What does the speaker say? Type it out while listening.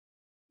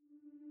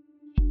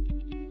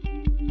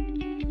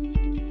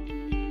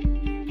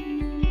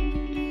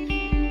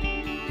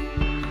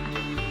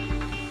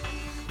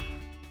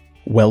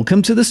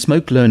Welcome to the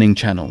Smoke Learning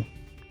channel.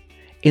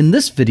 In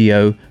this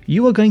video,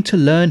 you are going to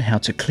learn how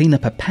to clean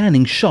up a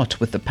panning shot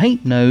with the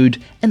Paint node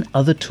and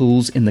other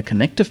tools in the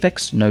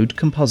ConnectFX node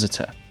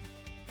compositor.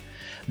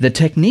 The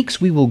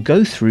techniques we will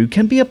go through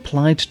can be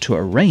applied to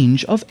a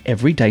range of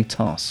everyday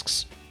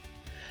tasks.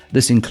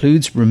 This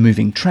includes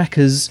removing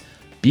trackers,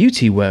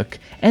 beauty work,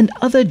 and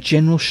other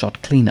general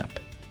shot cleanup.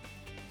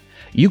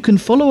 You can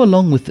follow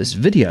along with this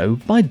video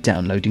by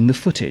downloading the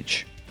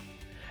footage.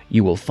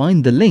 You will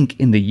find the link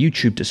in the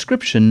YouTube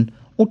description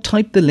or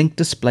type the link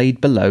displayed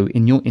below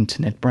in your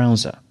internet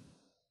browser.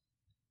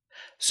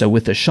 So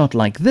with a shot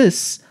like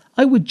this,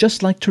 I would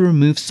just like to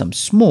remove some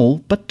small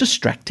but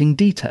distracting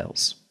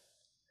details.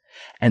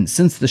 And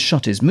since the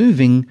shot is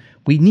moving,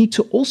 we need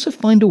to also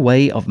find a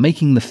way of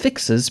making the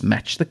fixes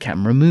match the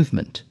camera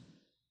movement.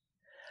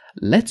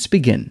 Let's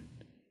begin.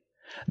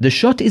 The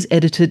shot is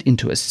edited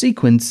into a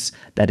sequence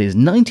that is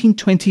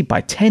 1920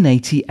 by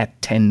 1080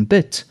 at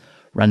 10-bit,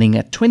 running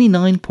at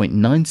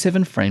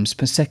 29.97 frames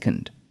per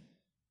second.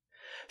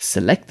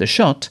 Select the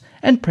shot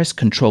and press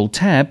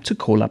Ctrl-Tab to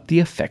call up the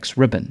effects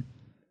ribbon.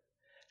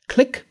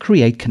 Click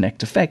Create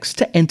ConnectFX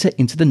to enter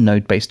into the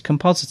node-based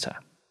compositor.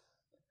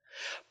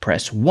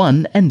 Press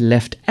 1 and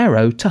left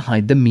arrow to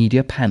hide the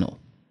media panel.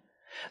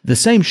 The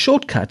same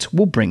shortcut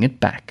will bring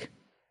it back.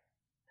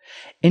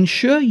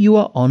 Ensure you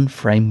are on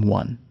frame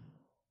 1.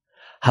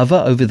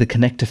 Hover over the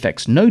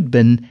ConnectFX node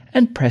bin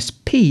and press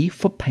P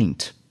for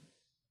Paint.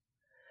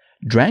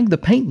 Drag the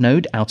Paint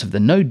node out of the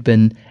node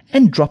bin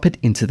and drop it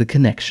into the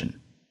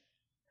connection.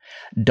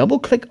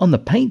 Double-click on the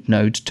Paint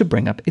node to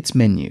bring up its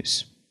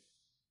menus.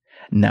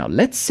 Now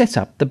let's set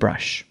up the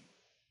brush.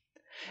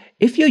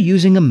 If you're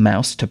using a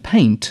mouse to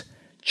paint,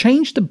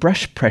 change the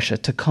brush pressure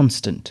to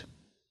constant.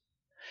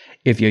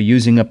 If you're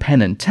using a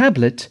pen and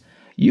tablet,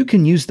 you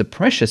can use the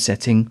pressure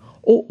setting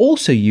or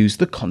also use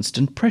the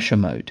constant pressure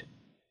mode.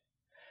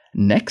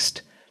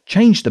 Next,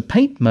 change the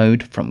paint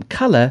mode from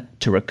color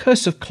to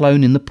recursive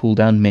clone in the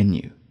pull-down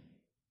menu.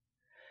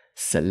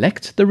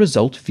 Select the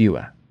result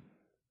viewer.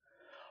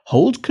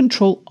 Hold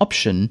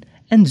Ctrl-Option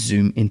and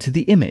zoom into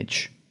the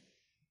image.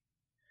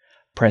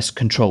 Press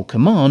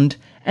Ctrl-Command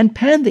and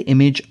pan the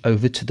image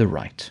over to the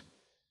right.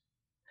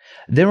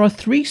 There are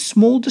 3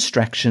 small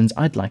distractions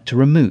I'd like to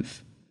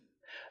remove: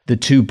 the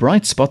 2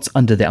 bright spots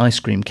under the ice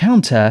cream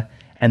counter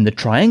and the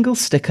triangle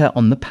sticker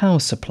on the power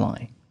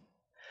supply.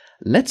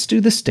 Let's do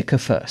the sticker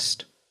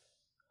first.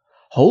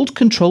 Hold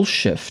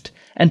Ctrl-Shift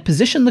and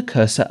position the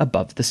cursor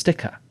above the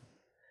sticker.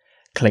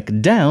 Click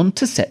down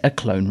to set a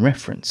clone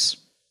reference.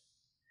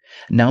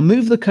 Now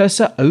move the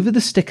cursor over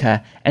the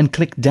sticker and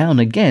click down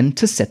again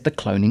to set the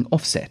cloning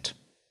offset.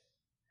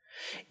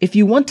 If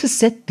you want to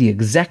set the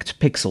exact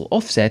pixel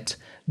offset,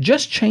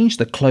 just change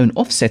the clone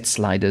offset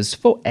sliders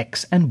for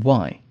X and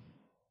Y.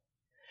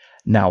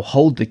 Now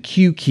hold the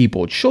Q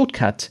keyboard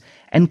shortcut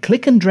and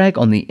click and drag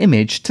on the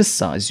image to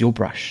size your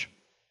brush.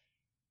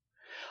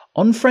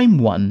 On frame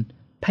 1,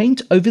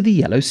 paint over the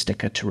yellow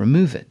sticker to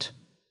remove it.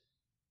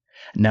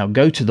 Now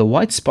go to the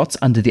white spots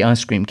under the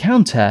ice cream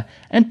counter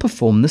and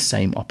perform the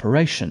same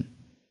operation.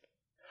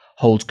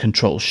 Hold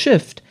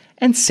Ctrl-Shift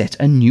and set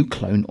a new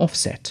clone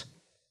offset.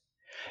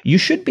 You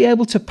should be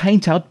able to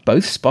paint out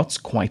both spots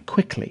quite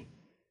quickly.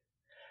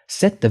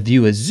 Set the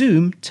viewer's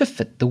zoom to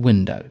fit the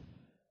window.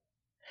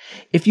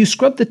 If you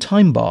scrub the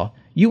time bar,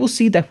 you will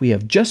see that we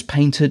have just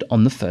painted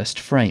on the first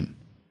frame.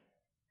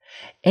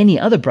 Any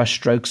other brush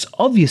strokes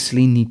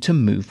obviously need to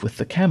move with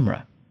the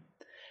camera.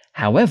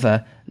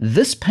 However,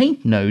 this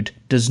paint node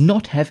does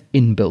not have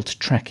inbuilt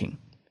tracking.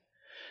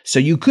 So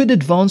you could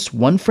advance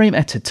 1 frame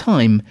at a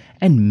time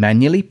and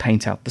manually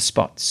paint out the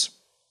spots.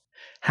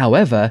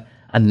 However,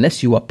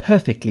 unless you are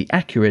perfectly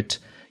accurate,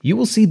 you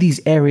will see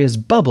these areas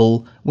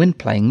bubble when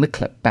playing the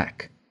clip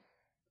back.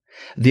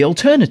 The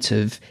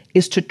alternative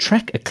is to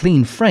track a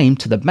clean frame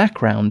to the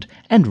background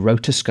and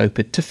rotoscope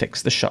it to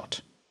fix the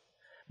shot.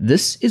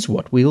 This is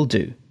what we'll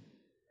do.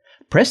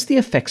 Press the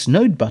Effects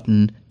Node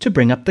button to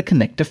bring up the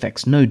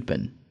ConnectFX node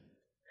bin.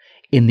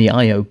 In the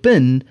I/O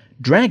bin,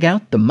 drag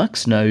out the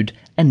Mux node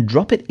and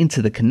drop it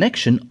into the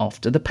connection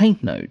after the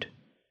Paint node.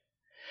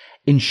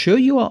 Ensure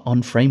you are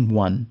on frame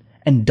 1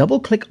 and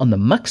double-click on the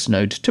Mux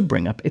node to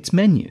bring up its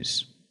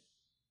menus.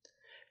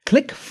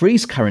 Click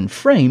Freeze Current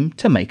Frame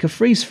to make a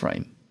freeze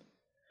frame.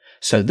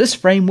 So this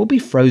frame will be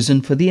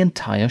frozen for the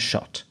entire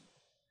shot.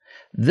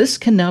 This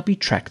can now be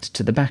tracked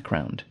to the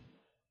background.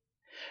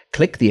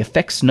 Click the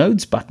Effects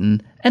Nodes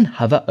button and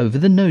hover over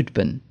the node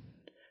bin.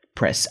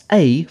 Press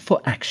A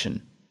for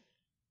Action.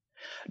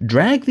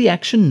 Drag the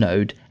Action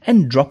node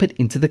and drop it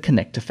into the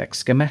ConnectFX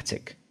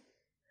schematic.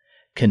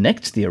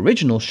 Connect the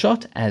original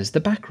shot as the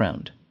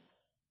background.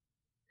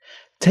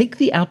 Take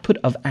the output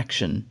of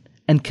Action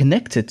and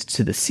connect it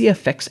to the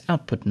CFX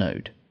output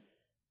node.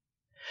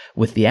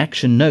 With the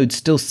Action node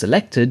still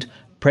selected,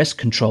 press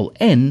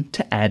Ctrl-N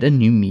to add a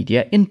new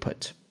media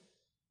input.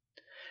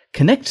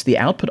 Connect the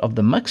output of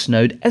the Mux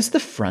node as the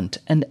front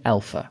and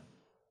alpha.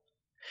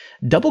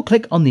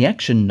 Double-click on the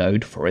Action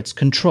node for its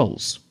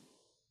controls.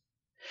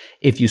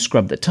 If you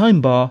scrub the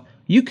time bar,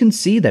 you can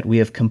see that we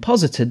have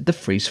composited the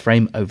freeze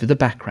frame over the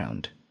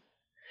background.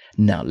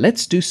 Now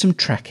let's do some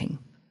tracking.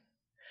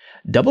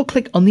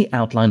 Double-click on the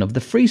outline of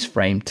the freeze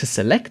frame to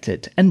select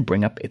it and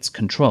bring up its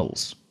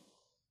controls.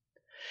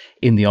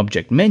 In the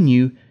Object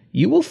menu,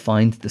 you will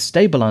find the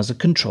stabilizer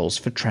controls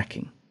for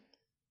tracking.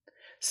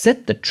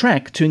 Set the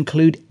track to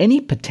include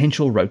any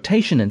potential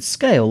rotation and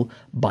scale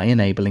by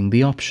enabling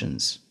the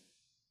options.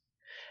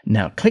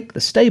 Now click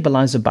the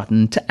Stabilizer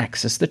button to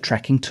access the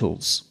tracking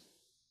tools.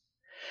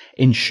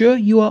 Ensure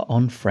you are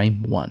on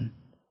frame 1.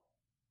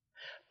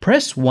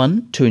 Press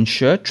 1 to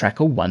ensure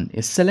Tracker 1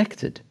 is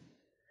selected.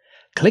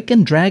 Click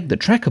and drag the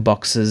tracker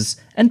boxes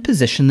and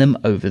position them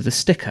over the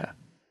sticker.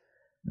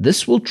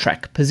 This will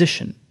track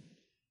position.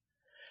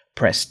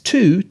 Press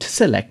 2 to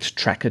select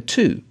Tracker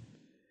 2.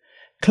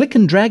 Click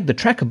and drag the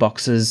tracker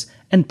boxes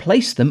and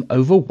place them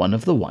over one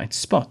of the white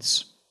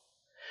spots.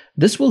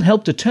 This will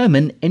help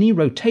determine any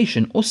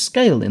rotation or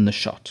scale in the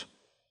shot.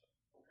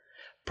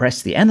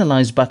 Press the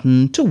Analyze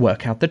button to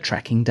work out the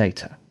tracking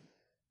data.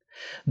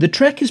 The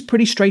track is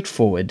pretty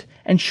straightforward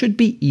and should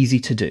be easy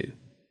to do.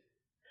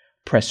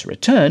 Press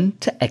Return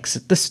to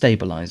exit the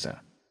stabilizer.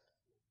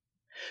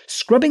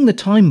 Scrubbing the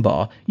time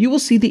bar, you will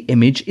see the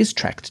image is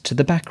tracked to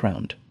the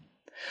background.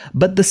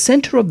 But the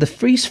center of the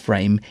freeze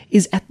frame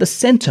is at the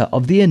center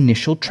of the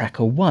initial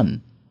Tracker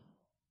 1.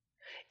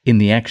 In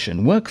the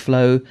action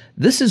workflow,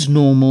 this is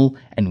normal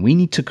and we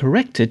need to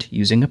correct it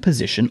using a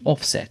position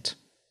offset.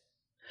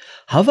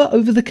 Hover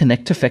over the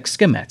ConnectFX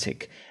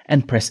schematic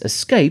and press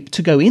Escape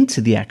to go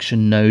into the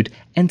action node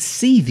and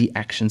see the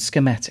action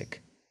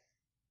schematic.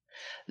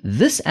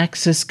 This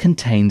axis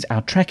contains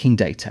our tracking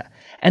data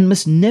and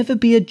must never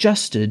be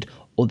adjusted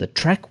or the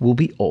track will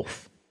be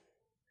off.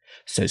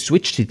 So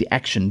switch to the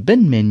Action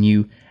Bin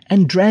menu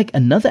and drag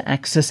another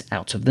axis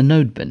out of the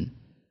node bin.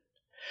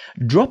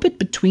 Drop it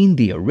between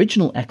the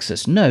original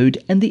axis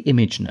node and the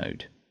image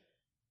node.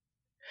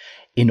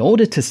 In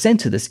order to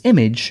center this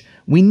image,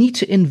 we need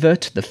to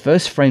invert the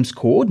first frame's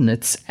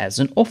coordinates as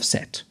an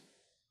offset.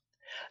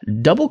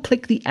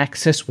 Double-click the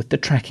axis with the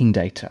tracking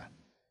data.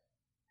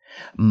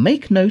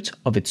 Make note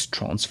of its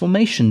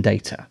transformation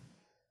data.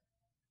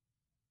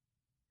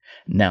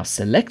 Now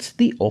select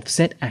the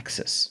offset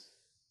axis.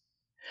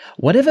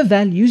 Whatever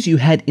values you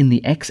had in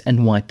the X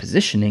and Y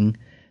positioning,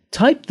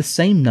 type the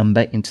same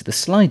number into the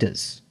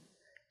sliders.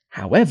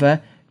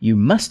 However, you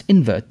must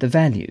invert the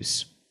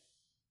values.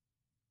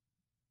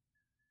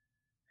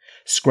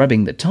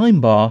 Scrubbing the time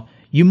bar,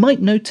 you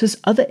might notice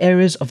other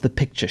areas of the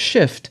picture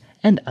shift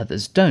and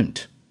others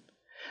don't.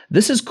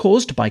 This is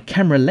caused by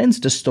camera lens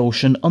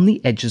distortion on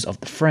the edges of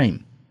the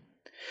frame.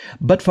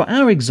 But for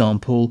our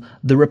example,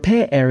 the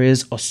repair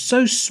areas are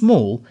so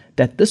small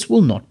that this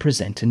will not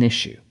present an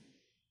issue.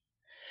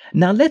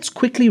 Now let's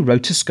quickly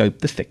rotoscope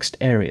the fixed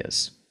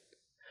areas.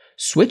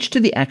 Switch to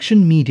the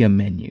Action Medium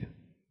menu.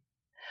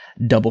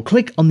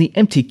 Double-click on the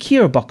empty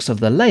keyer box of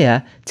the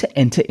layer to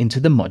enter into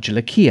the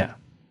modular keyer.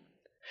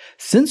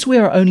 Since we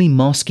are only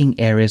masking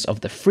areas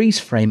of the freeze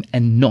frame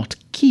and not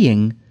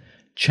keying,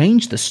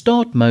 change the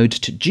Start mode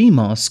to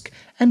Gmask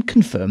and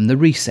confirm the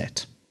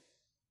reset.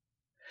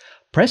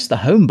 Press the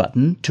Home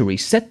button to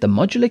reset the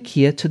modular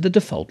keyer to the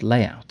default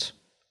layout.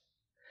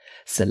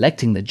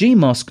 Selecting the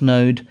Gmask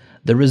node,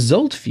 the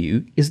result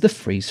view is the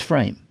freeze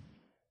frame.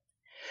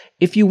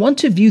 If you want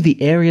to view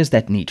the areas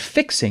that need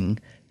fixing,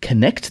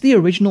 connect the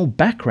original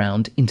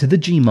background into the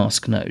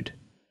Gmask node.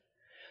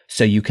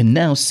 So you can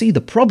now see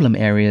the problem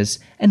areas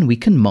and we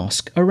can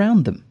mask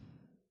around them.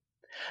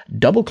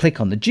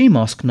 Double-click on the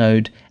Gmask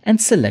node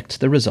and select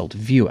the result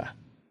viewer.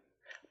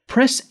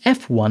 Press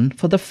F1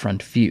 for the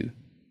front view.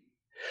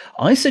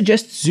 I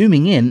suggest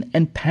zooming in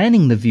and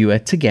panning the viewer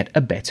to get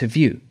a better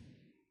view.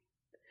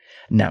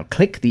 Now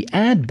click the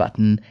Add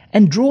button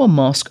and draw a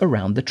mask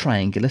around the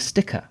triangular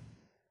sticker.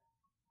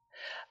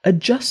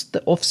 Adjust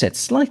the offset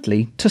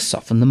slightly to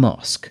soften the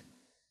mask.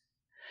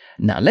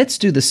 Now let's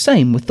do the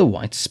same with the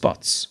white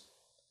spots.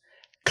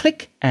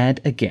 Click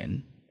Add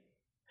again.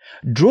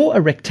 Draw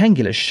a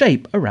rectangular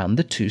shape around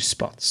the two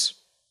spots.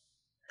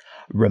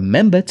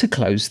 Remember to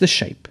close the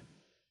shape.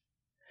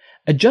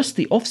 Adjust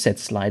the offset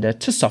slider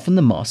to soften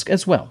the mask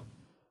as well.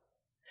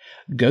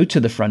 Go to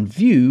the front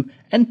view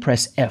and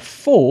press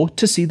F4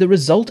 to see the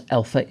result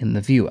alpha in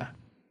the viewer.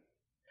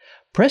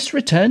 Press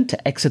Return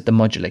to exit the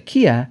modular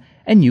keyer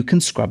and you can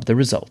scrub the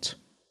result.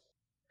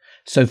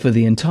 So for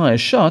the entire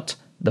shot,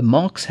 the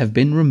marks have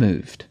been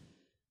removed.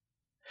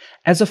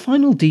 As a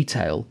final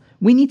detail,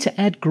 we need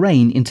to add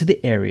grain into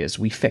the areas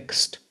we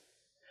fixed.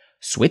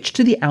 Switch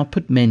to the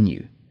Output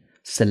menu.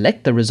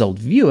 Select the result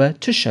viewer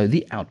to show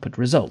the output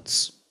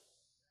results.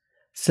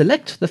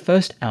 Select the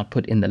first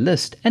output in the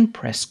list and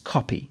press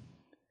Copy.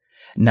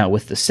 Now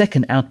with the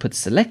second output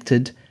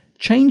selected,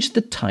 change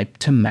the type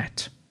to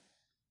matte.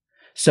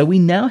 So we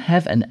now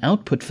have an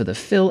output for the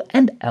fill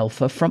and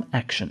alpha from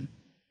Action.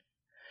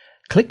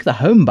 Click the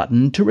Home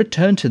button to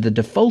return to the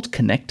default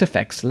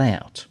ConnectFX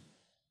layout.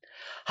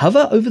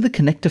 Hover over the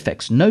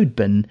ConnectFX node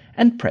bin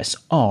and press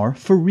R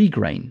for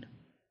regrain.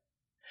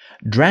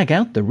 Drag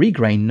out the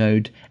regrain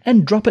node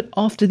and drop it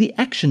after the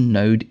action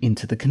node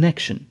into the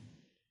connection.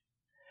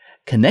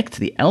 Connect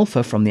the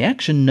alpha from the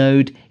action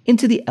node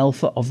into the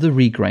alpha of the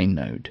regrain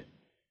node.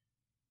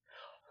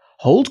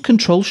 Hold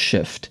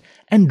Ctrl-Shift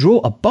and draw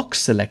a box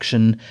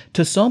selection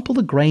to sample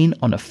the grain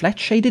on a flat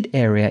shaded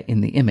area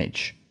in the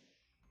image.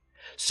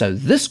 So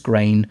this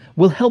grain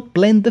will help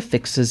blend the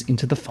fixes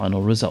into the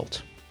final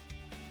result.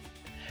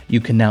 You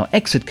can now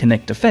exit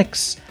Connect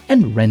Effects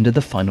and render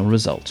the final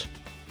result.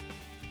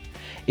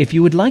 If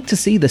you would like to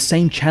see the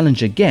same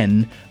challenge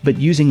again, but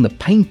using the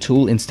Paint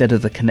tool instead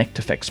of the Connect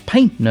Effects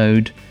Paint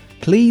node,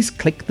 please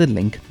click the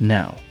link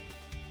now.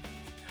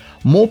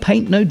 More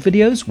Paint node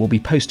videos will be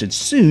posted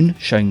soon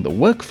showing the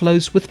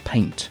workflows with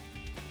Paint.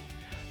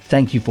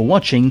 Thank you for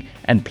watching,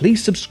 and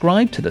please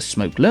subscribe to the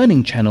Smoke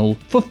Learning channel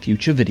for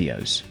future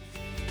videos.